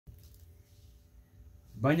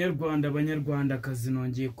Banyarwanda kazi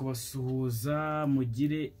nongeye kubasuhuza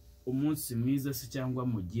mugire umunsi mwiza se cyangwa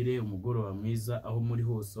mugire umugoroba mwiza aho muri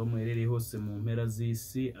hose aho muherereye hose mu mpera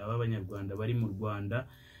z'isi ab'abanyarwanda bari mu Rwanda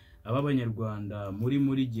ab'abanyarwanda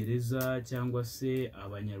muri gereza cyangwa se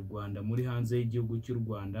abanyarwanda muri hanze y'igihugu cy'u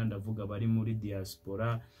Rwanda ndavuga bari muri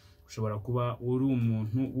diaspora ushobora kuba uri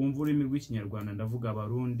umuntu wumva ururimi rw'ikinyarwanda ndavuga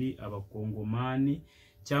abarundi abakongomani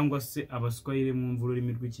cyangwa se abaswahili mwumva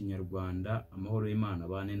ururimi rw'ikinyarwanda amahoro y'Imana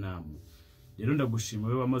bane namwe rero ndagushima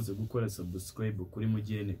we wamaze gukora subscribe kuri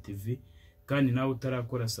Mugirene TV kandi nawe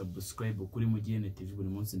utarakora subscribe kuri Mugirene TV buri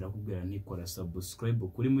munsi ndakubwira nikora subscribe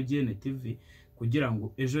kuri Mugirene TV kugira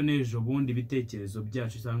ngo ejo nejo bundi bitekerezo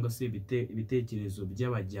byacu cyangwa se ibitekerezo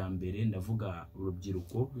by'abajyambere ndavuga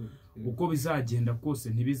urubyiruko uko bizagenda kose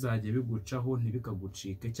ntibizajye bigucaho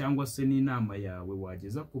ntibikagucike cyangwa se n'inama yawe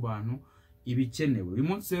wageza ku bantu ibikenewe uyu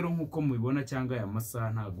munsi rero nkuko mubibona cyangwa aya masaha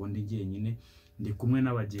ntago ndi jyenyine ndi kumwe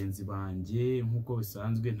n'abagenzi banjye nkuko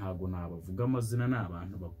bisanzwe ntago nabavuga amazina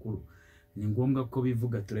n'abantu bakuru ni ngombwa ko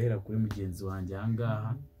bivuga turahera kuri mugenzi wanjye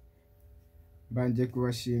ahangaha banje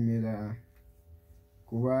kubashimira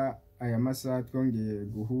kuba aya masaha twongeye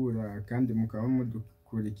guhura kandi mukaba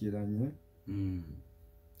mudukurikiranye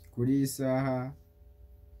kuri isaha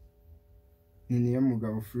ni niyo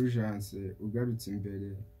mugabo Fulgence ugarutse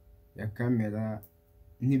imbere ya kamera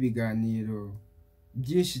n'ibiganiro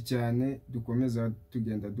byinshi cyane dukomeza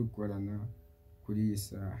tugenda dukorana kuri iyi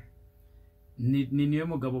saha ni niyo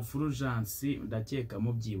mugabo Fulgence ndakeka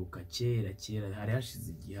mubyibuka kera hari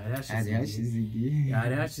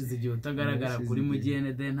hashize igihe utagaragara kuri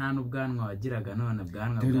Mugirene de nta n'ubwanwa wagiraga none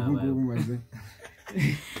bwanwa bwabaye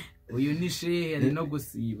uyu ni shehe ari no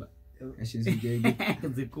gusiba hashize igihe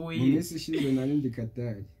zikuye mu minsi ishize nari ndi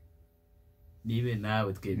Katari nibe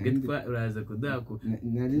nawe twebwe uraza kudaku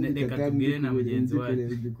reka tubwire na mugenzi wawe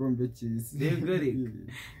igikombe cy'isi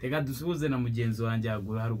reka dusuhuze na mugenzi wanjye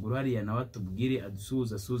haruguru hariya nawe atubwire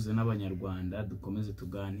asuhuze n'abanyarwanda dukomeze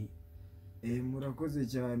tugani murakoze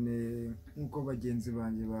cyane nkuko bagenzi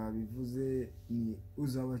banjye babivuze ni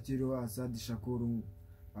uzabakiri wa Asad Shakuru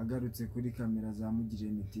agarutse kuri kamera za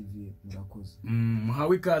Mugirene TV murakoze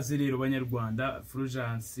muhawe ikaze rero banyarwanda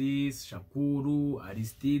Fulgence Shakuru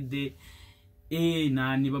Aristide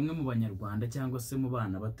ni bamwe mu banyarwanda cyangwa se mu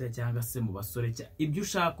bana bato cyangwa se mu basore ibyo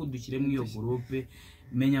ushaka udushyire mu iyo groupe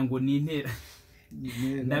menya ngo ni intera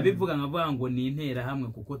ndabivuga nkavuga ngo ni intera hamwe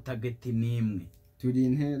kuko target ni imwe turi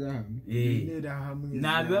intera hamwe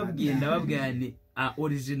nabibabwiye ndababwira ni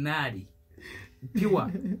original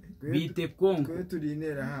piwa bite konko turi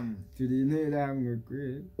intera hamwe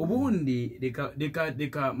kwe ubundi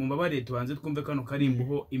reka mu mabare tubanze twumve kano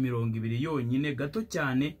karimbuho imirongo ibiri yonyine gato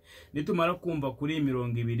cyane nitumara kumva kuri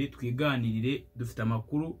imirongo ibiri twiganirire dufite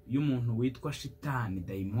amakuru y'umuntu witwa Shitani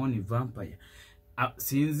Daimon Vampire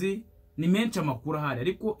sinzi ni menshi amakuru ahari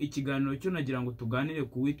ariko ikiganiro cyo nagira ngo tuganire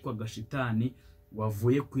ku witwa Gashitani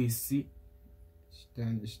wavuye ku isi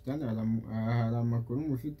Shitani hari amakuru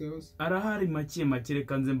mufite hose arahari make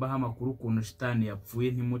reka nze mbaha amakuru ukuntu Shitani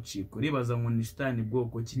yapfuye ntimuciko ribaza ngo ni Shitani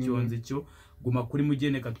bwoko cy'icyonze cyo guma kuri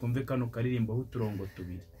Mugirene katwumve kano karirimbo aho turongo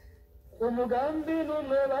tubiri umugambi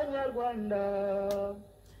n'umwe banyarwanda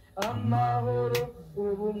amahoro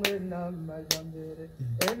ubumwe n'amajyambere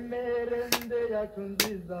emerende yacu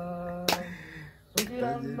nziza sugira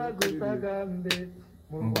amagusagambe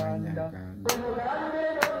mu Rwanda umugambi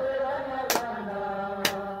n'umwe banyarwanda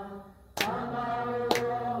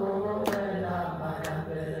amahoro ubumwe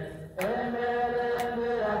n'amajyambere emerende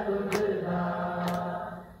yacu nziza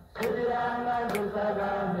sugira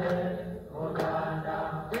amagusagambe mu Rwanda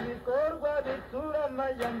ibikorwa bitura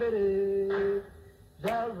amajyambere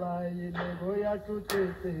jabaye nego yacu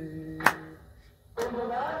twese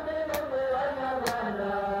umugambi n'umwe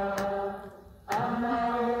banyarwanda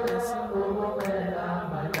amahoro ubumwe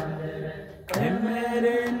n'amajyambere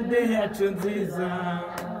emerende yacu nziza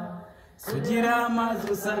sugira amazi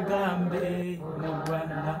usagambe mu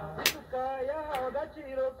Rwanda kaya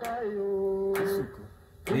agaciro kayo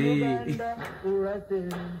Uganda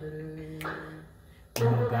uratera imbere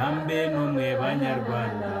umugambi n'umwe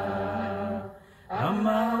banyarwanda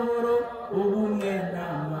amahoro ubumwe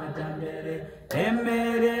n'amajyambere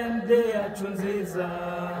emerende yacu nziza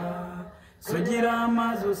sugira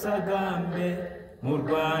amazi usagambe mu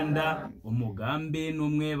Rwanda umugambi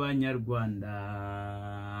n'umwe banyarwanda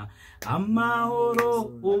amahoro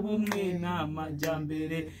ubumwe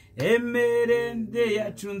n'amajyambere emerende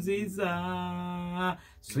yacu nziza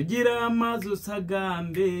sugira amazi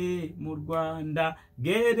usagambe mu Rwanda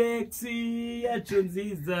Galaxy yacu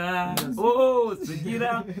nziza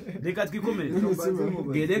sugira reka twikomereze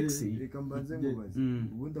Galaxy reka mbanze mubaze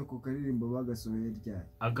ubundi ako karirimbo bagasohoye ryari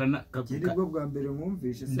nibwo bwa mbere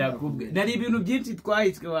mwumvishe nari ibintu byinshi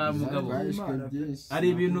twahitswe wa mugabo ari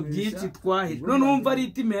ibintu byinshi twahitswe none wumva ari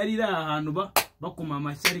itime yari iri ahantu bakoma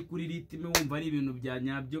amashyi ari kuri ritime wumva ari ibintu bya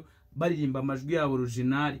nyabyo baririmba amajwi yabo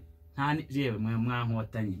original nta jewe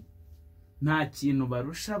mwankotanye nta kintu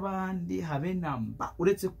barusha abandi habe namba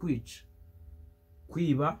uretse kwica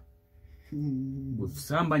kwiba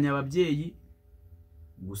gusambanya ababyeyi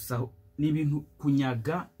gusa n'ibintu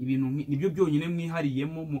kunyaga ibintu nibyo byonyine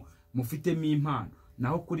mwihariyemo mufitemo impano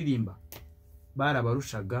naho kuririmba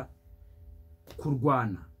barabarushaga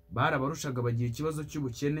kurwana barabarushaga bagira ikibazo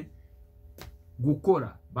cy'ubukene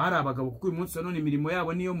gukora bari abagabo kuko uyu munsi none imirimo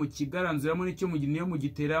yabo niyo mu kigaranzuramo nicyo mu niyo mu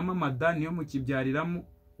giteramo amadani niyo mu kibyariramo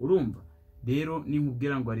urumva rero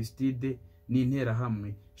nimubwira ngo Aristide ni intera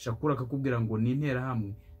hamwe Shakura akakubwira ngo ni intera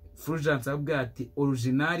hamwe Fulgence abwira ati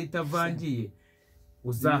original itavangiye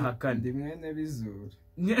uzahakane mwene bizura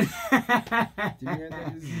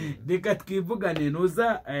reka twivugane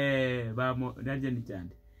nuza naryo ni cyane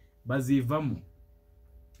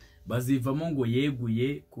bazivamo ngo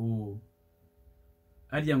yeguye ku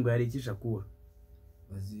arya ngo yari ikishakura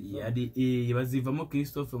bazivamo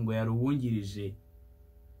Christophe ngo yaruwungirije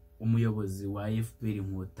umuyobozi wa FPR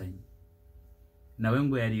inkotanyi nawe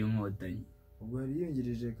ngo yari inkotanyi ubwo yari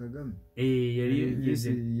yungirije Kagame yari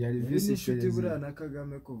visi inshuti buriya na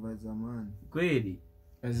Kagame kuva zamani kweli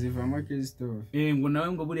bazivamo Christophe ngo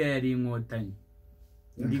nawe ngo buriya yari inkotanyi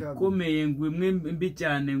ndikomeye ngo imwe mbi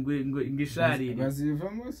cyane ngo isharire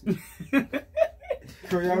bazivamo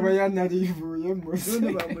ko yaba yanarivuyemo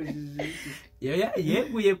none bamujije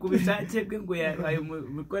yeguye ku bishake bwe ngo ayo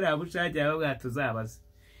mukorera bushake yawe bwatuzabaza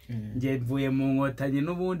ngiye mvuye mu nkotanyi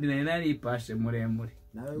n'ubundi nari naripashe muremure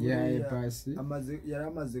yari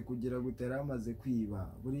amaze kugira gutera amaze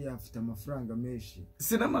kwiba buriya afite amafaranga menshi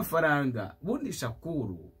sinamafaranga bundi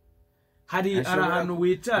Shakuru hari ahantu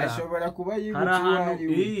wicara ashobora kuba yibuka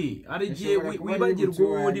ari giye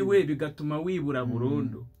wibagirwa uri bigatuma wibura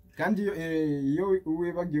burundu kandi iyo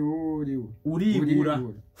wibagiwe uribura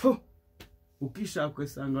ukishaka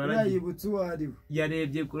usanga warayibutse uwariwe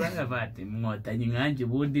yarebye kuri abate mwotanyi nkanje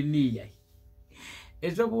bundi niyahe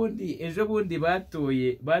ejo bundi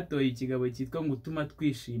batoye ikigabo cyitwa ngo utuma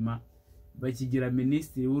twishima bakigira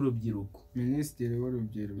minisitiri w'urubyiruko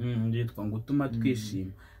yitwa ngo utuma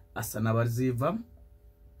twishima asa n'abazivamo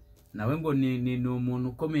nawe ngo ni umuntu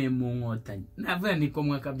ukomeye mu nkotanyi navuga niko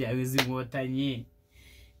mwakabyawe izi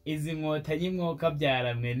nkotanyi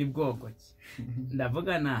mwokabyaramwe ni bwoko ki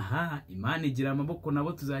ndavuga naha Imana igira amaboko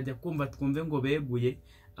nabo tuzajya kumva twumve ngo beguye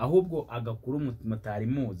ahubwo agakuru mutari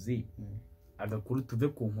muzi agakuru tuve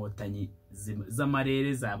ku nkotanyi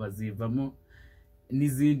z'amarere zabazivamo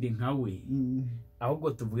n'izindi nkawe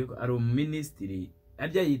ahubwo tuvuge ko ari umuminisitiri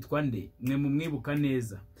arya yitwa nde mwe mumwibuka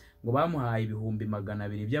neza ngo bamuhaye ibihumbi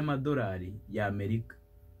 200 by'amadolari y'Amerika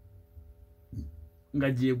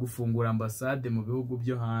ngagiye gufungura ambasade mu bihugu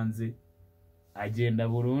byo hanze agenda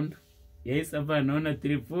burundu yahise avanaho na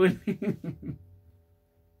telefone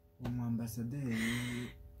umwambasaderi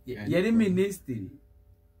yari minisitiri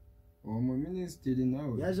uwo mu minisitiri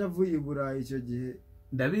nawe yaje avuye i Burayi icyo gihe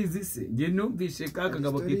ndabizi se nge numvishe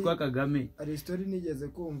kakagabo kitwa Kagame ari story nigeze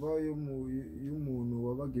kumva y'umuntu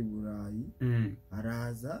wabaga i Burayi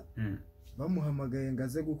araza bamuhamagaye ngo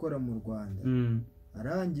aze gukora mu Rwanda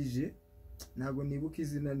arangije ntabwo nibuka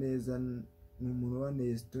izina neza ni umuntu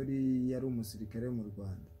wa story yari umusirikare mu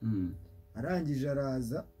Rwanda arangije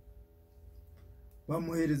araza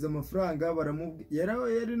bamuhereza amafaranga baramubwira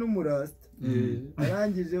yari n'umurasta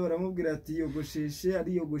arangije baramubwira ati yogosheshe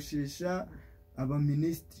ariyogoshesha aba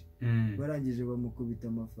minisitiri barangije bamukubita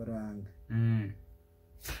amafaranga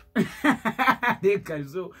reka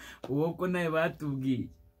zo uwo ko nawe batubwiye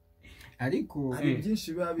ariko hari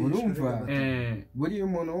byinshi urumva buriya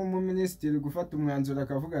umuntu w'umuminisitiri gufata umwanzuro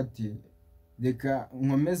akavuga ati reka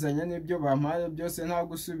nkomezanya n'ibyo bampaye byose nta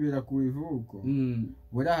gusubira ku ivuko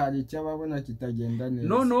buriya hari icyo ababona kitagenda neza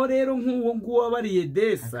noneho rero nk'uwo nguwo wabariye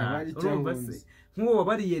desa urumva se nk'uwo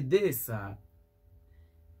wabariye desa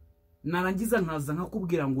narangiza nkaza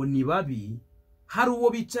nkakubwira ngo ni babi hari uwo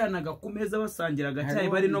bicaranaga ku meza basangira agacyayi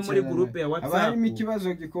bari no muri groupe ya WhatsApp harimo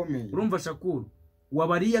ikibazo gikomeye urumva Shakuru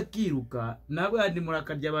wabariye akiruka nawe yandi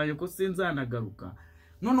murakarya bayo ko sinzanagaruka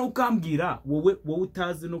none ukambwira wowe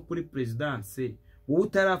utazi no kuri presidence wowe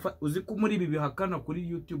utarafa uzi ko muri ibi bihakana kuri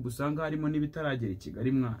YouTube usanga harimo n'ibitaragera i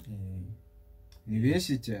Kigali mwana ni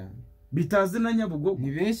benshi cyane bitazi na Nyabugogo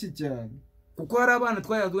ni benshi cyane kuko hari abana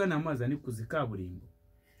twayazwana amazi ni kuzi kaburimbo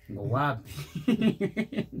ngo wapi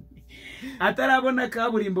atarabona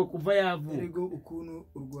kaburimbo kuva yavuka erego ukuntu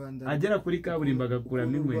u Rwanda agera kuri kaburimbo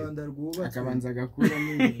agakuramo inkweto akabanza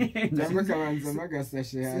agakuramo inkweto cyangwa akabanzamo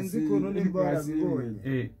agasashe hasi sinzi ukuntu nimba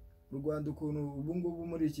bibonye u Rwanda ukuntu ubu ngubu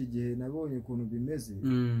muri iki gihe nabonye ukuntu bimeze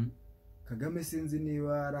Kagame sinzi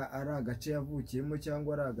niba ari agace yavukiyemo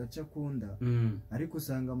cyangwa ari agace akunda ariko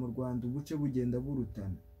usanga mu Rwanda ubuce bugenda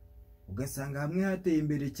burutana ugasanga hamwe hateye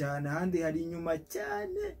imbere cyane ahandi hari inyuma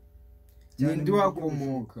cyane nindi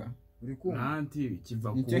wakomoka uri kumva nanti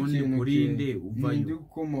kiva kundi kurinde uvayo nindi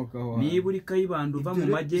ukomoka aho niba uri Kayibanda uva mu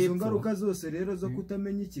majyepfo izo ngaruka zose rero zo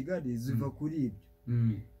kutamenya Kigali ziva kuri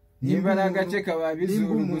ibyo niba ari agace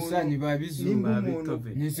kababizuru gusa ntibabizuru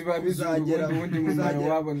ntizibabizuru ubundi mumaro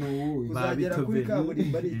wabo n'uwuhe kuzagera kuri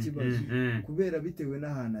kaburimbo ari ikibazo kubera bitewe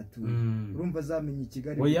n'ahantu atuye urumva azamenya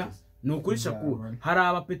Kigali oya nukuri Shakuru hari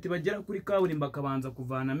abapeti bagera kuri kaburimbo akabanza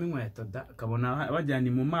kuvanamo inkweto akabona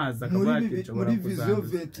bajyana mu mazi akabatica muri vision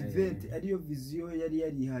 2020 ariyo vision yari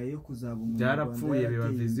yarihaye yo kuzaba umuntu byarapfuye biba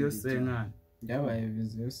vision senkana byabaye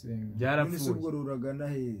vision senkana byarapfuye ubwo ruragana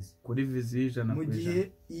heza kuri vision mu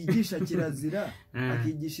gihe yigisha kirazira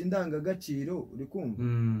akigisha indangagaciro uri kumva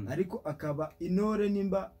ariko akaba intore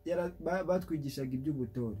nimba batwigishaga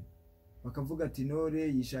iby'ubutore bakavuga ati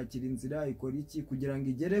intore yishakira inzira ikora iki kugira ngo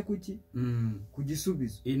igere kuki ku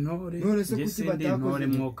gisubizo intore se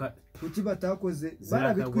kuki batakoze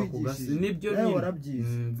barabitwigishije nibyo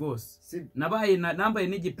nyine bose nambaye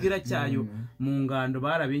n'igipira cyayo mu ngando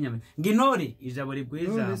barabinyama ngo intore ijabo rigwija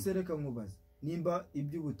none se reka nkubaza nimba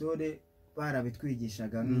iby'ubutore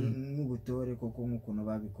barabitwigishaga nk'ubutore koko nk'ukuntu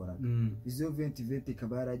babikoraga izo 2020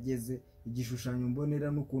 ikaba yarageze igishushanyo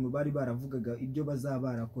mbonera n'ukuntu bari baravugaga ibyo bazaba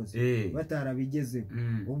barakoze batarabigezeho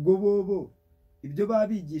ubwo bobo ibyo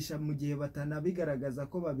babigisha mu gihe batanabigaragaza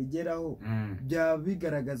ko babigeraho byaba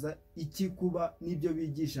bigaragaza iki kuba n'ibyo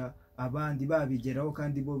bigisha abandi babigeraho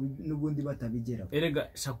kandi bo n'ubundi batabigeraho erega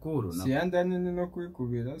Shakuru siyandane no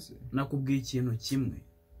kwikubira se nakubwiye ikintu kimwe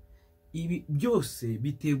ibi byose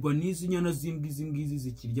biterwa n'izi nyana z'ingizi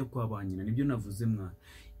zikirya kwa banyina nibyo navuze mwana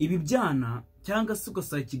ibi byana cyangwa se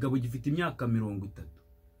ugasanga ikigabo gifite imyaka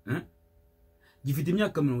 30 gifite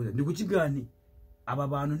imyaka 30 ndi kukigani aba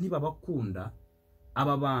bantu ntibabakunda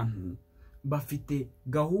aba bantu bafite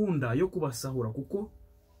gahunda yo kubasahura kuko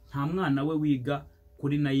nta mwana we wiga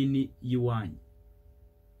kuri 9 yiwanyu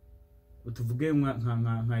utuvuge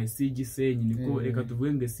nka esi Gisenyi niko reka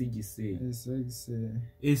tuvuge ngo esi Gisenyi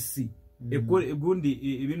esi gundi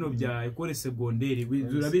ibino bya ekole segonderi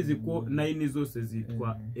urabizi ko 9 zose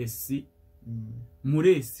zitwa esi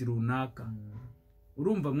muri esi runaka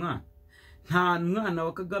urumva mwana nta mwana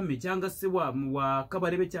wa Kagame cyangwa se wa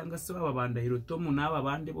Kabarebe cyangwa se w'ababandahiro Tomu n'aba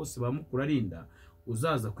bande bose bamukura rinda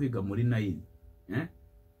uzaza kwiga muri 9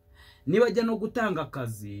 niba ajya no gutanga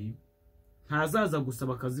akazi ntazaza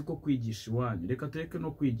gusaba akazi ko kwigisha iwanyu reka tureke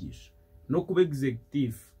no kwigisha no kuba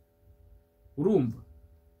executive urumva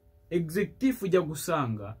executive ujya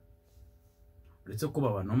gusanga uretse ko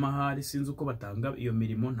babana mahari sinzi uko batanga iyo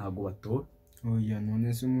mirimo ntago batora oya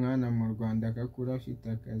none se umwana mu Rwanda akakura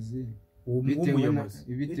afite akazi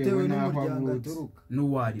bitewe n'aho avutse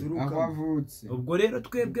n'uwari aho avutse ubwo rero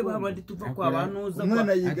twebwe babandi tuva kwa banuza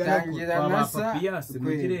umwana yigana na Papiyasi mu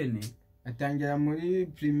Kirene atangira muri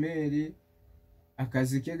primaire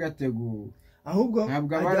akazi ke gateguwe ahubwo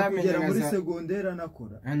ajya kugera muri segonderi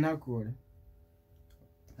anakora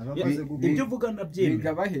ibyo uvuga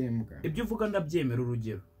ndabyemera bahembwa ibyo uvuga ndabyemera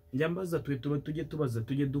urugero njya mbaza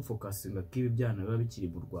tujye dufokasinga k'ibi byana biba bikiri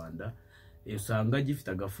mu Rwanda usanga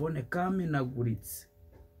gifite agafone kamenaguritse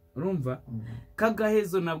urumva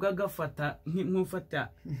kagahezo nabwo agafata nk'ufata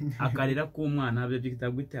akarira k'umwana byo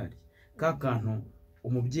bitagwitari kakantu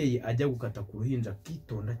umubyeyi ajya gukata ku ruhinja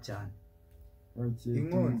kitonda cyane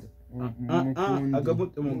inkonda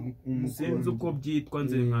sinzi uko byitwa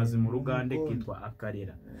nze nkazi mu Rugande kitwa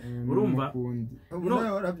akarira urumva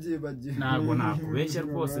ntabwo nakubeshya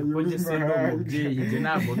rwose ko njye se ndo umubyeyi njye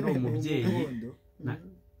ntabwo ndo umubyeyi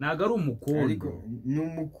ntabwo ari umukondo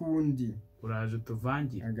n'umukundi uraje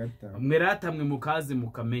tuvangira mweratamwe mukazi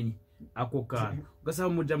mukamenye ako kantu ugasaba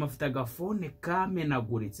umujama afite agafone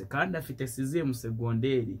kamenaguritse kandi afite 6e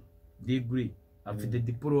segonderi degree afite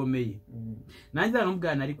diplome ye nanjye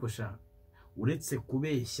namubwana ariko sha uretse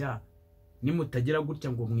kubeshya nimutagira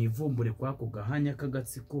gutya ngo mwivumbure kwako gahanya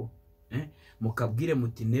kagatsiko mukabwire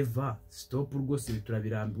muti never stop rwose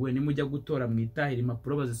biturabirambiwe nimujya gutora mwitahira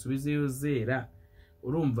impapuro bazisubizeyo zera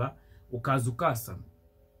urumva ukaza ukasama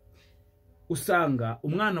usanga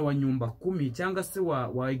umwana wa nyumba 10 cyangwa se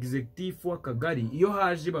wa executive w'akagari iyo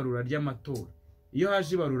haje barura ry'amatora iyo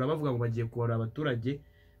haje ibarura bavuga ngo bagiye kubarura abaturage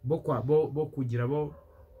bo kugira bo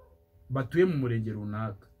batuye mu murenge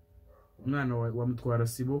runaka, umwana wa mutwara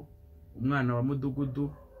sibo, umwana wa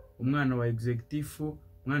mudugudu, umwana wa executive,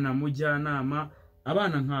 umwana wa mujyanama,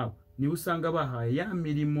 abana nk'abo niwe usanga bahaye ya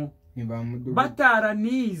mirimo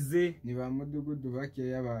bataranize. Ni ba mudugudu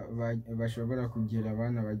bakeya bashobora kugira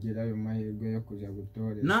abana bagira ayo mahirwe yo kuja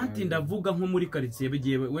gutoreza. Nati ndavuga nko muri quartier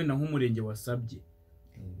bigiye wenda nk'umurenge wasabye,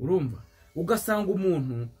 urumva ugasanga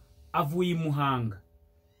umuntu avuye imuhanga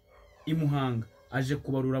aje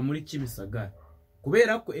kubarura muri Kimisagara,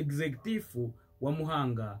 kubera ko executive wa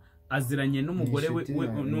Muhanga aziranye n'umugore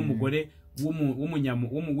n'umugore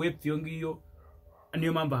w'umuwepfo yo ngiyo,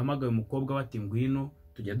 niyo mpamvu ahamagaye umukobwa bati ngwino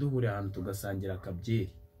tujya duhurira ahantu tugasangira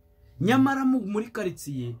akabyeri. Nyamara muri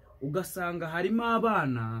quartier ugasanga harimo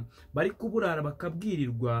abana bari kuburara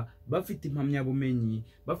bakabwirirwa bafite impamyabumenyi,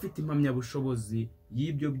 bafite impamyabushobozi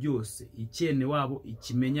y'ibyo byose, ikene wabo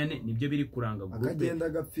ikimenyane nibyo biri kuranga groupe. Akagenda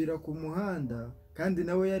agapfira ku muhanda kandi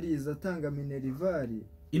nawe yariza atanga minerivare,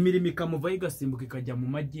 imirimo ikamuvaho igasimbuka ikajya mu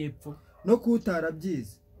majyepfo no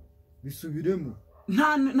kutarabyize bisubiremo.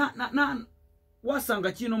 nta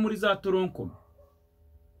wasanga kino muri za Toronkome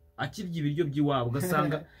akirya ibiryo by'iwabo,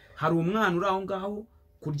 ugasanga hari umwana uri aho ngaho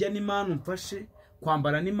kurya n'Imana umfashe,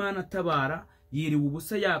 kwambara n'Imana atabara, yiriwe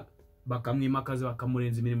ubusa bakamwimakaza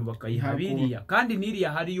bakamurenza imirimo bakayihabiriya, kandi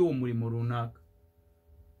niriya hari yo murimo runaka.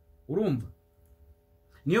 Urumva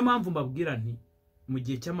niyo mpamvu mbabwira nti mu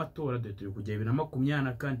gihe cy'amatora dore turi kujya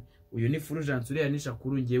 2024, uyu ni Fulgence uriya nisha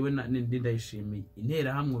kuri ngewe ndayishimiye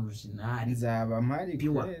intera hamwe original nzaba mpari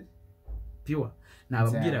piwa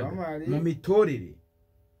nababwiraga mu mitorere.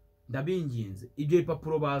 Ndabinginze ibyo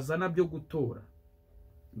ipapuro bazana byo gutora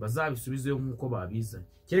bazabisubizeyo nkuko babizanye,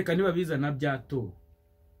 kereka niba bizana byatora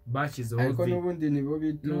bashyizeho, ariko n'ubundi nibo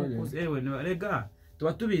bitore. Rega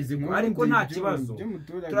tuba tubizi ariko nta kibazo,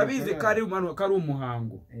 turabizi ko ari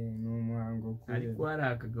umuhango, ni umuhango kure. ariko hari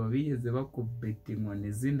akagabo biheze bakubeta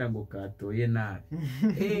inkoni zinda ngo katoye nabi.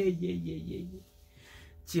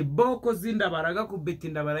 Kiboko zinda baraga kubeta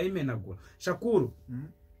inda barayimenagura. Shakuru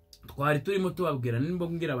twari turimo tubabwira nimba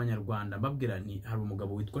mbwira abanyarwanda mbabwira ni hari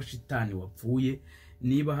umugabo witwa Shitani wapfuye,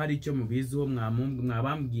 niba hari icyo mubiziho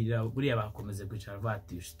mwabambwirira buriya bakomeze kwicara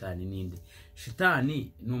bati Shitani ninde.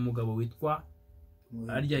 Shitani ni umugabo witwa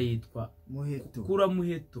arya yitwa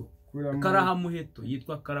Karamuheto,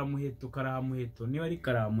 yitwa Karamuheto, niba ari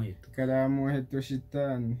Karamuheto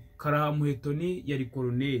Shitani. Karamuheto ni yari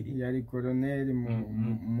koroneri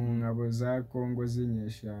mu ngabo za Kongo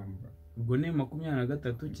z'inyeshyamba. Ubwo ni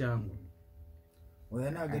 23 cyangwa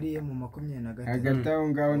oya nagariye mu 23. Agataho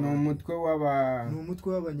ngaho ni umutwe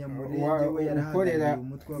w'abanyamurenge we yarahagarariye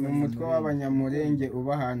umutwe w'abanyamurenge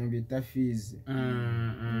uba ahantu bita Fizi.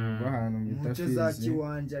 Uba ahantu bita Fizi. Za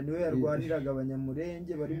Kiwanja niwe yarwaniraga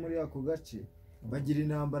abanyamurenge bari muri ako gace, bagira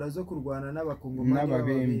intambara zo kurwana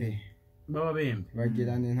n'ababembe.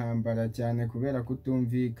 Bagirana intambara cyane kubera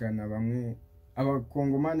kutumvikana. Bamwe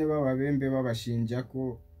abakongomani b'ababembe babashinja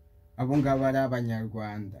ko abo ngabo ari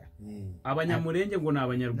abanyarwanda. Abanyamurenge ngo ni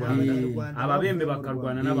abanyarwanda, ababembe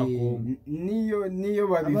bakarwana n'abakongo. Niyo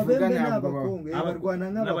babivuga ntabwo abarwana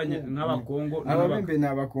nk'abakongo. Ababembe ni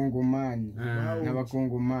abakongomani,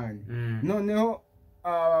 noneho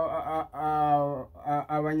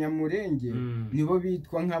abanyamurenge nibo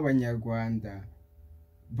bitwa nk'abanyarwanda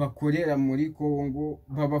bakorera muri Kongo,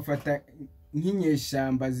 babafata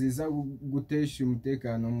nk'inyeshyamba ziza gutesha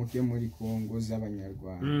umutekano muke muri Kongo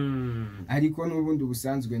z'abanyarwanda. Ariko n'ubundi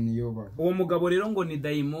busanzwe niyo baba. Uwo mugabo rero ngo ni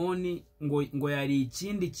dayimoni, ngo yari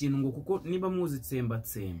ikindi kintu, ngo kuko niba muzi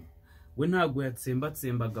tsembatsemba we ntago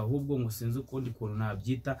yatsembatsembaga, ahubwo ngo sinzi ukundi kuntu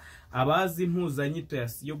nabyita, abazi impuzanyito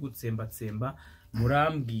yo gutsembatsemba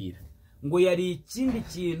murambwira, ngo yari ikindi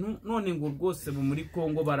kintu. None ngo rwose muri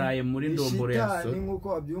Kongo baraye muri ndomboro ya so, nkuko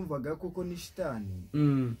wabyumvaga koko ni Shitani.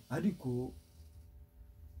 Ariko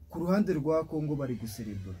ku ruhande rwa Kongo bari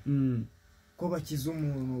guserebura ko bakize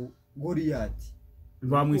umuntu Goliath,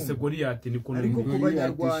 bamwise Goliath. Niko ariko ku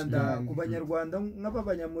banyarwanda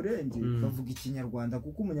nk'abanyamurenge bavuga ikinyarwanda,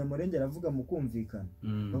 kuko umunyamurenge aravuga mu kumvikana,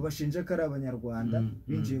 babashinje ko ari abanyarwanda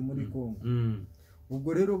binjiye muri Kongo.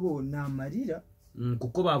 Ubwo rero bo ni Amarira,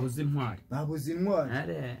 kuko babuze intwari.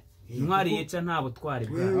 Intwari yica nta butwari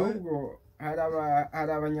bwawe. Ahubwo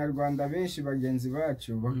hari abanyarwanda benshi bagenzi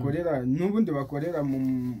bacu bakorera n'ubundi bakorera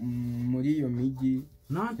muri iyo migi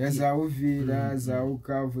ya za Uvira, za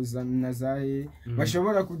Ukavu na za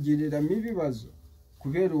bashobora kugiriramo ibibazo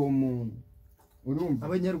kubera uwo muntu. urumva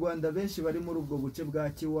abanyarwanda benshi bari muri ubwo buce bwa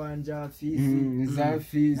Kiwanja Fizi za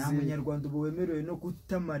Fizi nta munyarwanda ubu wemerewe no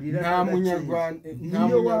kutamarira nta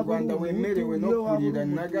munyarwanda wemerewe no kurira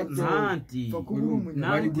na gato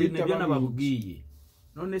nanti nibyo nababwiye.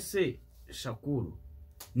 None se Shakuru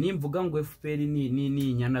nimvuga ngo FPR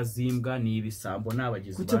ni inyana zimbwa ni ibisambo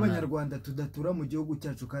n'abagizi kuki abanyarwanda tudatura mu gihugu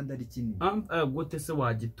cyacu kandi ari kinini gute se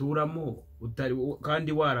wagituramo utari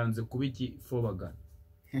kandi waranze kuba iki fobagana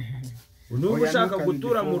Nubu ushaka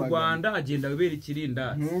gutura mu Rwanda agenda wibera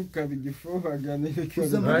ikirinda ntukabigifobagane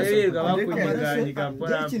baherega bakunyiganye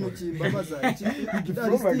gakora ikintu kimbabaza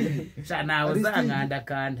cha nawe uzanganda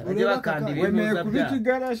kandi bajye bakanda ibintu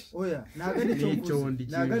bya oya naga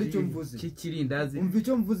ari cyo mvuze kikirindazi umva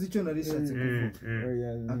icyo mvuze icyo narishatse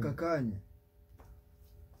kuvuga aka kanya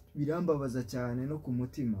birambabaza cyane no ku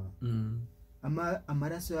mutima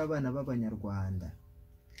amaraso y'abana b'abanyarwanda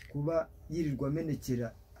kuba yirirwa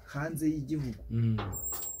amenekera hanze y'igihugu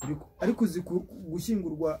ariko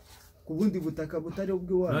gushyingurwa ku bundi butaka butari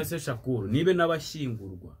ubw'iwabo. Nase Shakuru nibe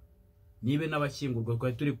n'abashyingurwa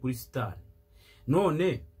twari turi kuri star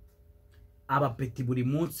none abapeti buri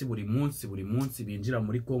munsi binjira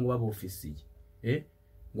muri Kongo babofisiye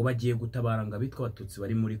ngo bagiye gutabara ngo abitwa abatutsi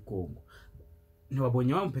bari muri Kongo.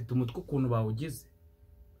 Ntibabonye bampeta umutwe ukuntu bawugize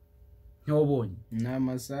ntibabonye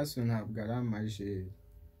n'amasasu ntabwo ari amajeri.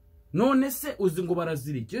 None se uzi ngo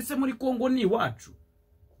barazirike ese muri Kongo ni iwacu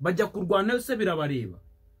bajya kurwana yose birabareba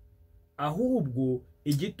ahubwo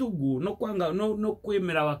igitugu no kwanga no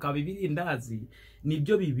kwemera bakabibirindazi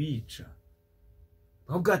nibyo bibica.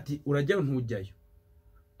 Ahubwo ati urajya ntujyayo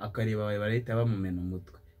akareba bawe barahita bamumena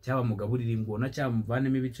umutwe cyaba mugaburira ingona cyaba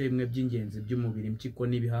muvanemo ibice bimwe by'ingenzi by'umubiri impyiko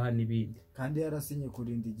n'ibihaha n'ibindi kandi yarasinye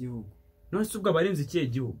kurinda igihugu. None se ubwo abarinzi ikihe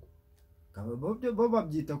gihugu bo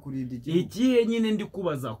babyita kurinda igihugu ikihe nyine ndi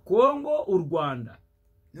kubaza Kongo u Rwanda.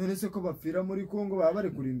 None se ko bapfira muri Kongo baba bari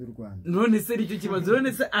kurinda u Rwanda. None se icyo kibazo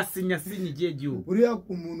none se asinya igihe gihugu uriya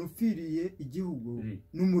umuntu upfiriye igihugu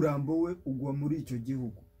n'umurambo we ugwa muri icyo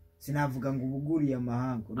gihugu sinavuga ngo ubuguriye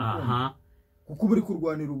amahanga kuko buri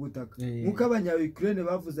kurwanira ubutaka nkuko abanya-Ukraine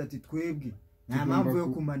bavuze ati twebwe nta mpamvu yo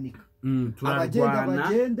kumanika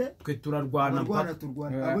twe turarwana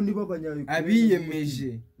abo nibo abanya-Ukraine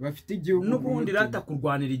abiyemeje bafite igihugu n'ubundi rata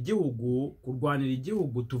kurwanira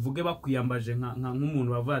igihugu tuvuge bakwiyambaje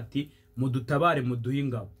nk'umuntu bavuga ati mudutabare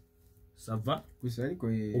muduhingabo sava gusa ariko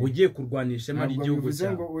ugiye kurwanisha mari igihugu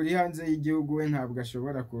cyawe ngo uri hanze y'igihugu we ntabwo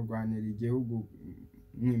ashobora kurwanira igihugu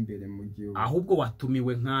nk'imbere mu gihugu ahubwo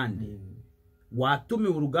watumiwe nkande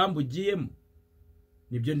watumiwe urugamba ugiyemo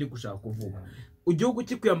nibyo ndi gushaka kuvuga. Igihugu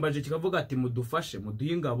kikwiyambaje kikavuga ati mudufashe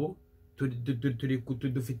muduhingabo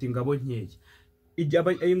dufite ingabo nkeya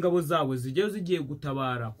ingabo zawe zigiye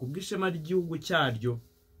gutabara kubwishema ry'igihugu cyaryo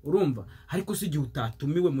urumva ariko si igihe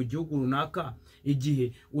utatumiwe mu gihugu runaka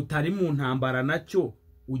igihe utari mu ntambara nacyo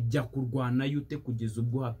ujya kurwana yute kugeza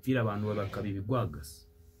ubwo hapfira abantu bakabibigwagasa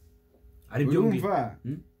ari byo urumva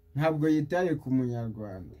ntabwo yitaye ku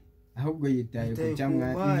munyarwanda ahubwo yitaye ku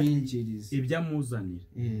cyamwinjiriza ibyamuzanira.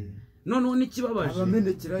 Noneho n'ikibabaje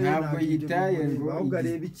ntabwo yitaye ngo ahubwo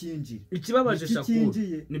arebe ikinjira ikibabaje Shakuru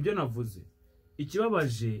nibyo navuze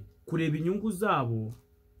ikibabaje kureba inyungu zabo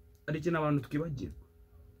ari cyo n'abantu twibagirwa.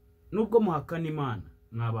 Nubwo muhakana Imana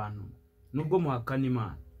nk'abantu nubwo muhakana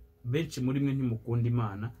Imana benshi muri mwe ntimukunda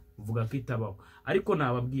Imana uvuga ko itabaho ariko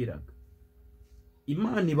nababwiraga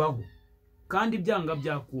Imana ibaho kandi byanga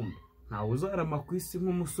byakunda ntawe uzarama ku isi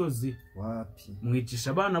nk'umusozi wapi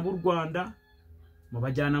mwicisha abana b'u Rwanda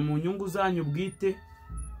mubajyana mu nyungu zanyu bwite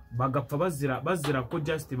bagapfa bazira ko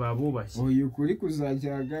just babubashye uyu kuri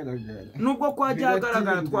kuzajyagaragara nubwo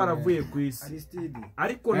kwajyagaragara twaravuye ku isi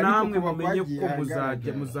ariko namwe mumenye ko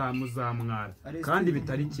muzamwara kandi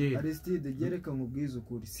bitari kera. Aristide gereka nkubwiza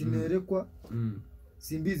ukuri sinerekwa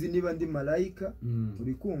simbizi niba ndi malayika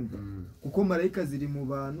uri kumva kuko malayika ziri mu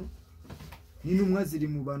bantu n'intumwa ziri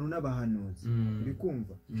mu bantu n'abahanuzi uri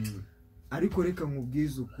kumva ariko reka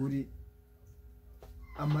nkubwiza ukuri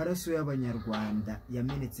amaraso y'abanyarwanda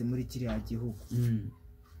yamenetse muri kiriya gihugu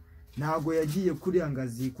ntago yagiye kuri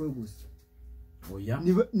angazikwe gusa oya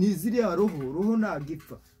ni ziriya roho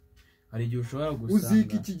nagipfa hari igihe ushobora gusanga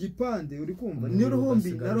uzika iki gipande uri kumva ni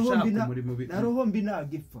rohombi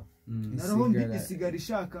nagipfa na rohombi isigara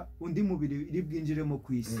ishaka undi mubiri iri bwinjiremo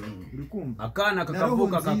ku isi uri kumva akana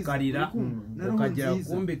kakavuka kakarira ukagira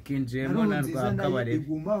kumbe kinjemo na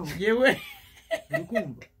rwakabarebe yewe uri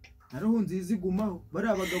kumva naruhunze izigumaho bari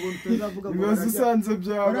abagabo utazavuga ngo ibibazo usanze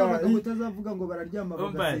bari abagabo byabaye utazavuga ngo bararyama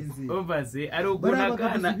bagasinzira umbaze ari ukuntu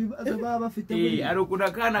akana baba bafite muri ari ukuntu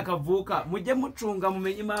akana kavuka mujye mucunga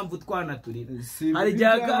mumenye impamvu twana turira Si hari ibyo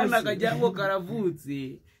igihe akana byose. kajya ngo karavutse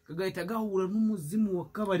kagahita gahura n'umuzimu wa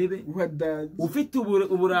kabarebe wadadi ufite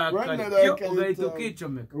uburakari Wanarakaye ugahita cyane.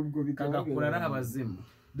 ukicomeka ubwo kagakura ari abazimu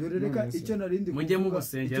dore reka icyo narindi mujye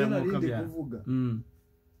mugusengera mukabyara kuvuga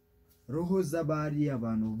roho z'abari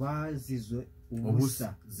abantu bazize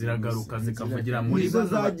ubusa ziragaruka zikavugira muri nizo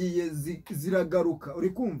zagiye ziragaruka uri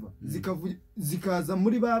kumva zikaza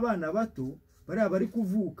muri ba bana bato bari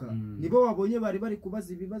kuvuka nibo wabonye bari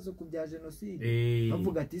kubaza ibibazo ku bya jenoside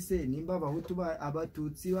bavuga ati se nimba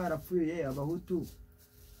abatutsi barapfuye abahutu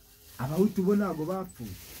bo ntabwo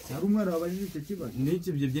bapfuye hari umwana wabajije icyo kibazo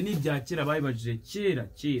n'iki byo ni ibya kera bayibajije kera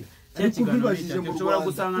ariko ubibajije mu ushobora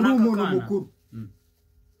Rwanda gusanga uri umuntu n'akana mukuru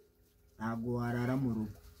ntabwo warara mu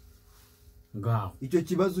rugo ngaho icyo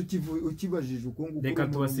kibazo ukibajije uko nguko reka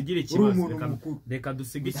tubasigire ikibazo reka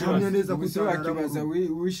dusige ikibazo gusa wakibaza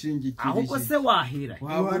wishingikirije ahubwo se wahera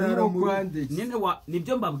warara mu Rwanda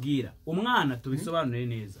nibyo mbabwira umwana tubisobanure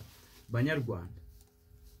neza Banyarwanda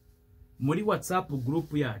muri WhatsApp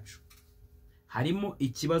group yacu harimo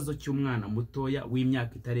ikibazo cy'umwana mutoya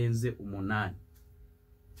w'imyaka itarenze 8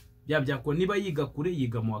 byabyako niba yiga kure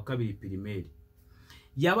yiga mu wa 2 primaire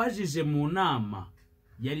yabajije mu nama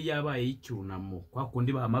yari yabaye y'icyunamo kwa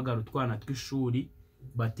kundi bahamagara utwana tw'ishuri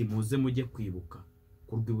bati muze mujye kwibuka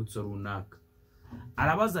ku rwibutso runaka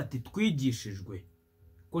arabaza ati twigishijwe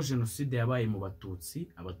ko jenoside yabaye mu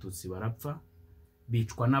abatutsi barapfa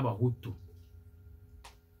bicwa n'abahutu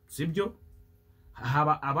sibyo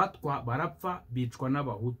haba abatwa barapfa bicwa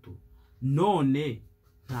n'abahutu none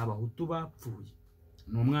nta bahutu bapfuye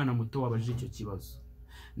n'umwana muto wabajije icyo kibazo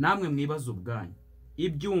namwe mwibaza ubwanyu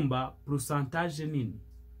ibyumba pourcentage nini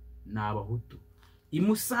n'abahutu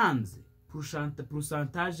imusanze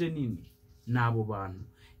pourcentage nini n'abo bantu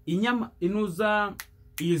inuza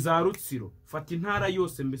iza Rutsiro fata intara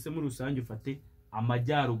yose mbese muri rusange ufate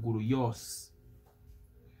amajyaruguru yose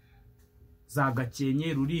za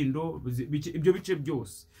Gakenke Rurindo ibyo bice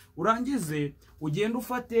byose urangize ugenda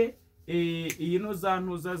ufate iyi no za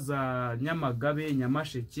ntuza za Nyamagabe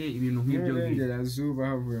Nyamasheke ibintu nk'ibyo uburengerazuba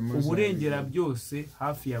havuyemo uburengera byose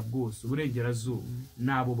hafi ya bwose uburengerazuba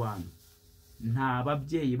n'abo bantu nta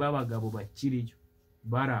babyeyi b'abagabo bakiriyo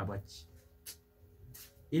barabaki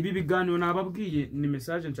ibi biganiro nababwiye ni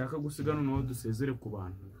message nshaka gusiga noneho dusezere ku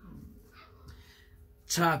bantu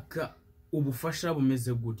nshaka ubufasha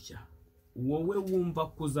bumeze gutya wowe wumva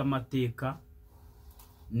kuza amateka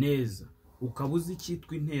neza ukabuza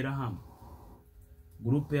icyitwa interahamwe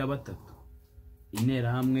groupe ya 3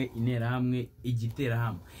 interahamwe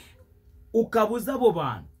igiterahamwe ukabuza abo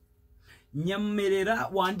bantu nyamerera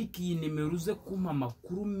wandikiye nimero uze kumpa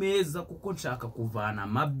amakuru meza kuko nshaka kuvana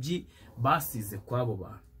amabyi basize kwabo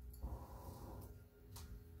bantu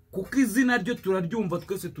kuko izina ryo turaryumva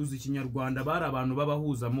twese tuzi ikinyarwanda bari abantu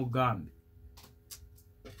babahuza mugambi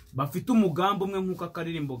bafite umugambi umwe nkuko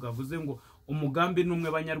akaririmbo gavuze ngo umugambi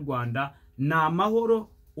numwe Banyarwanda na amahoro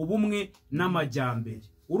ubumwe n'amajyambere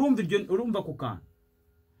urumva kukana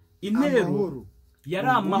intero yari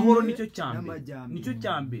amahoro nicyo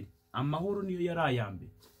cyambere amahoro niyo yari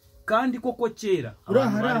ayambere kandi koko kera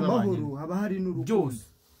hari amahoro haba hari n'urukundo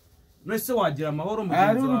nese wagira amahoro mugenzi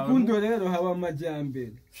wawe ari urukundo rero haba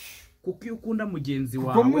amajyambere kuko iyo ukunda mugenzi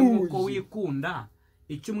wawe nkuko wikunda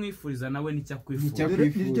icyo umwifuriza nawe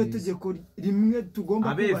nicyakwifuriza iryo tegeko rimwe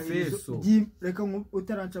tugomba kubahiriza reka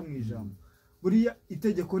utaranca mu ijambo buriya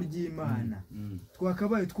itegeko ry'Imana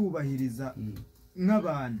twakabaye twubahiriza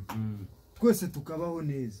nk'abantu twese tukabaho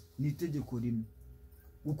neza ni itegeko rimwe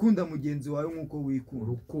gukunda mugenzi wawe nkuko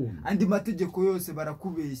wikunda andi mategeko yose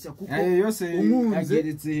barakubeshya kuko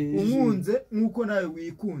umwunze nkuko nawe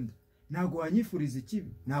wikunda ntago wanyifuriza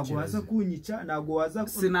ikibi ntago waza kunyica ntago waza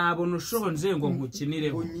sinabona ushonje ngo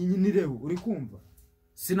nkukinireho uri kumva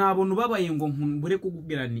sinabona ubabaye ngo mbure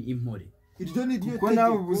kukubwira ni impore iryo ni ryo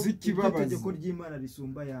tegeko ry'Imana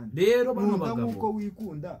risumba yandi rero bano bagabo nkuko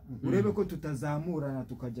wikunda urebe ko tutazamurana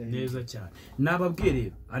tukajya neza cyane nababwiye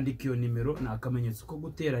rero andika iyo nimero na akamenyetso ko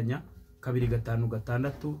guteranya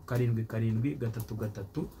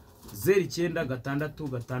 256 7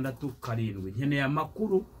 7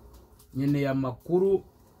 09 nkeneye amakuru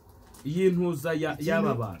y'intuza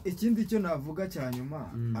y'aba bantu ikindi cyo navuga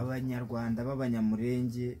cyanyuma abanyarwanda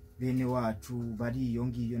b'abanyamurenge bene wacu bari iyo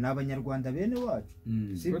ngiyo n'abanyarwanda bene wacu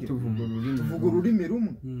sibyo tuvuga ururimi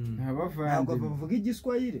rumwe ntabwo bavuga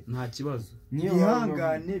igiswahili nta kibazo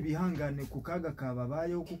bihangane ku kaga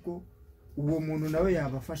kababayeho kuko uwo muntu nawe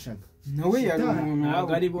yabafashaga nawe yari umuntu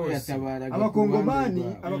wari yatabaraga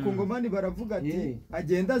abakongomani baravuga ati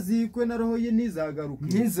agenda zikwe na roho ye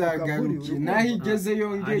ntizagaruke nahigeze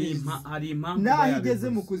yongere nahigeze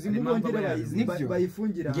mu kuzimu bongera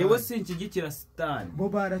bayifungira ngewe sinshyigikira Satani bo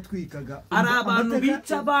baratwikaga ari abantu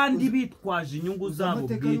bica abandi bitwaje inyungu zabo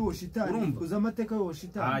uza amateka yo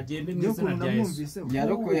shitani agende n'izina rya Yesu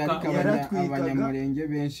yarokoye abanyamurenge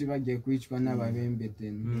benshi bagiye kwicwa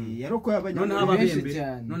n'ababembeteni yarokoye abanyamurenge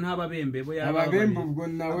ababembe ubwo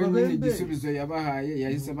nawe nyine igisubizo yabahaye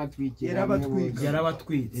yahise abatwikira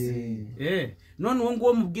yarabatwitse none uwo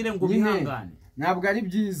nguwo mubwire ngo bihangane ntabwo ari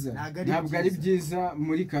byiza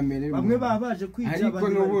muri kamere bamwe babaje kwica ariko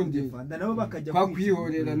n'ubundi nabo bakajya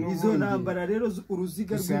kwihorera izo ntambara rero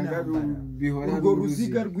uruziga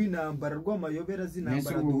rw'intambara rw'amayobera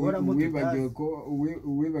z'intambara duhoramo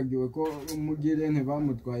wibagiwe ko umugire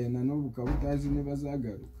ntibamutwaye na n'ubu ukaba utazi niba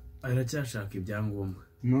azagaruka aracyashaka ibyangombwa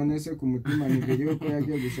none se ku mutima nibiri yuko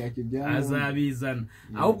yagiye gushaka ibyangombwa azabizana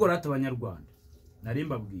ahubwo rata abanyarwanda nari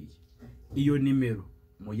mbabwiye iyo nimero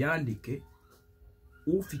muyandike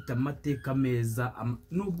ufite amateka meza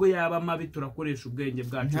nubwo yaba mabi turakoresha ubwenge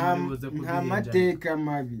bwacu nta mateka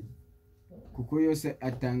mabi kuko yose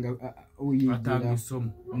atanga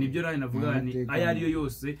isomo nibyo rero navuga ni aya ariyo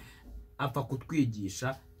yose apfa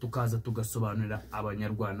kutwigisha tukaza tugasobanurira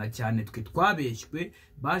abanyarwanda cyane twe twabeshywe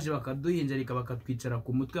baje bakaduhinjarika bakatwicara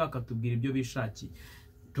ku mutwe bakatubwira ibyo bishakiye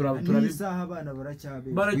turabisaha abana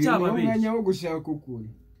baracyababeshya umwanya wo gushaka ukuri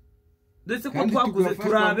ndetse ko twakuze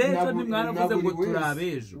turabejo nimwaravuze ngo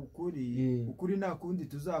turabejo ukuri nta kundi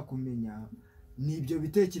tuzakumenya nibyo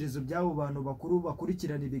bitekerezo by'abo bantu bakuru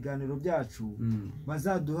bakurikirana ibiganiro byacu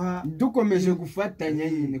bazaduha dukomeje gufatanya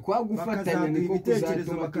nyine kwa gufatanya niko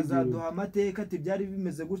kubitekerezo bakazaduha amateka ati byari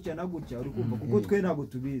bimeze gutya na gutya uri kumva kuko twe ntabwo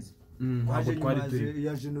tubizi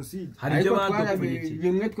ya jenoside ariko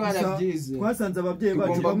bimwe twarabyize twasanze ababyeyi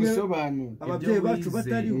bacu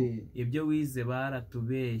batariho ibyo wize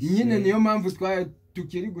baratubeshye nyine niyo mpamvu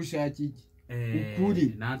tukiri gushaka iki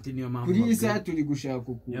ukuri kuri iyi saha turi gushaka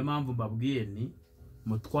ukuri niyo mpamvu mbabwiye ni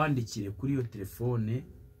mutwandikire kuri iyo telefone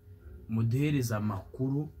muduhereza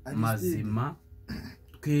amakuru mazima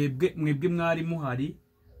mwebwe mwari muhari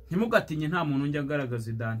ntimugatinye nta muntu njya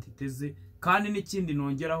agaragaza identite ze kandi n'ikindi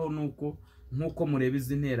nongeraho nuko nkuko mureba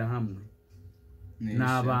izi nterahamwe ni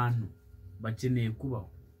abantu bakeneye kubaho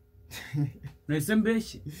mwese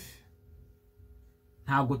mbeshye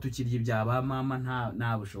ntabwo tukirya ibya ba mama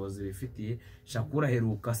nta bushobozi bifitiye Shakura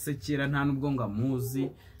heruka se kera nta nubwo ngo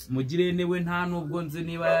amuzi mugire newe nta nubwo nzi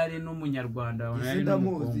niba yari n'umunyarwanda yari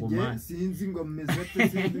n'umukongomani sinzi ngo meze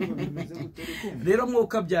rero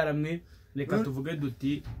mwuka byaramwe reka tuvuge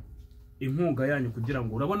duti inkunga yanyu kugira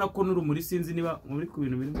ngo urabona ko n'urumuri sinzi niba muri ku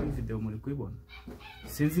bintu biri muri video muri kwibona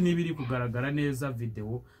sinzi niba iri kugaragara neza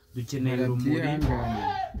video dukeneye urumuri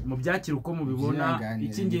mu byakira uko mubibona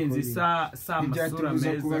icy'ingenzi amasura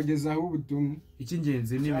meza kubagezaho ubutumwa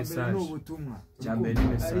icy'ingenzi ni message cyambere ni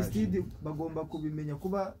message Aristide bagomba kubimenya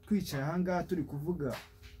kuba twicaye ahangaha turi kuvuga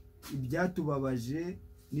ibyatubabaje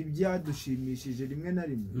n'ibyadushimishije rimwe na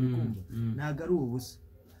rimwe ntago ari ubusa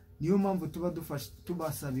niyo mpamvu tuba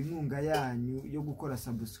tubasaba inkunga yanyu yo gukora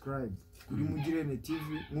subscribe kuri Mugirene TV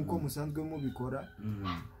nkuko musanzwe mubikora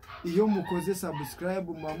iyo mukoze subscribe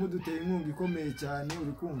muba muduteye inkunga ikomeye cyane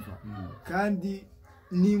uri kumva kandi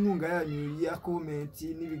n'inkunga yanyu ya comment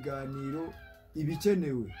n'ibiganiro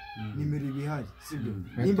ibikenewe nimero ibihari sibyo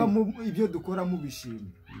nimba ibyo dukora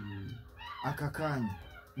mubishimye aka kanya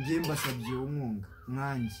ngiye mbasabye inkunga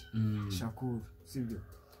mwanjye Shakura sibyo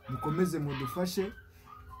mukomeze mudufashe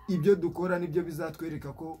ibyo dukora nibyo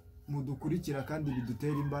bizatwereka ko mudukurikira kandi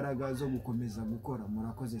bidutera imbaraga zo gukomeza gukora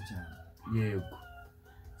murakoze cyane yego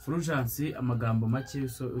Fulgence amagambo make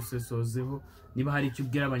usesozeho niba hari icyo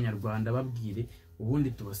ubwira abanyarwanda babwire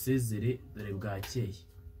ubundi tubasezere dore bwakeye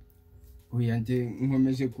uyanje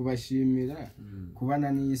nkomeje kubashimira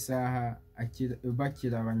kubana n'iyi saha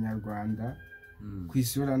bakira abanyarwanda ku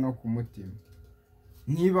isura no ku mutima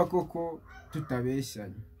niba koko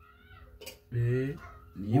tutabeshyanye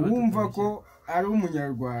wumva ko ari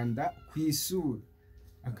umunyarwanda ku isura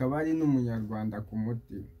akaba ari n'umunyarwanda ku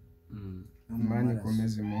mutima Imana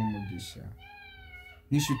ikomeze muhe umugisha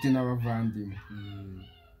n'inshuti n'abavandimwe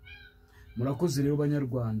murakoze rero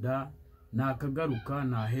banyarwanda nakagaruka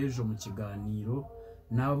nahejo mu kiganiro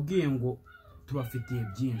nababwiye ngo tubafitiye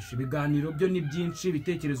byinshi ibiganiro byo ni byinshi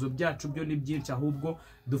ibitekerezo byacu byo ni byinshi ahubwo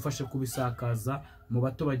dufashe kubisakaza mu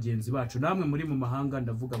bato bagenzi bacu namwe muri mu mahanga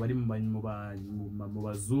ndavuga bari mu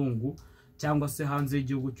bazungu cyangwa se hanze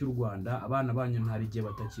y'igihugu cy'u Rwanda abana banyu ntari gihe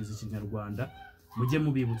batakiza ikinyarwanda mujye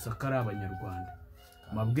mubibutsa ko ari abanyarwanda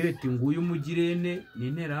mabwire ati nguyu umugirene ni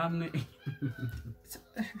interahamwe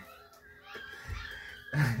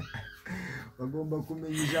bagomba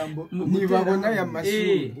kumenya ijambo nibabona aya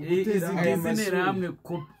mashuri izi nterahamwe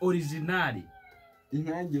originali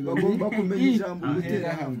bagomba kumenya ijambo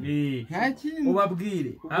interahamwe nta kintu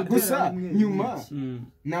ubabwire gusa nyuma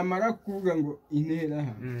namara kuvuga ngo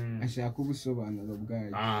interahamwe ashaka ubusobanuro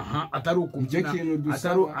bwayo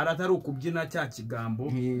atari ukubyina cya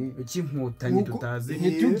kigambo cy'inkotanyi tutazi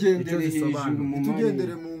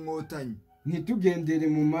ntitugendere mu nkotanyi ntitugendere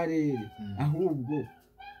mu marere ahubwo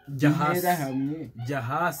jya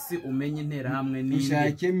hasi umenye interahamwe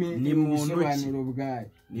ni ubusobanuro bwayo.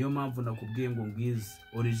 Niyo mpamvu nakubwiye ngo ngize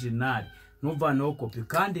original ntuvaneho kopi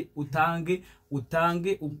kandi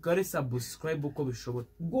utange ukare subscribe uko bishoboka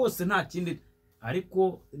rwose nta kindi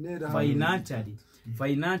ariko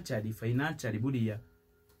financially buriya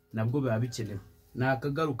nabwo biba bikenewe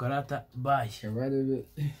nakagaruka rata bye.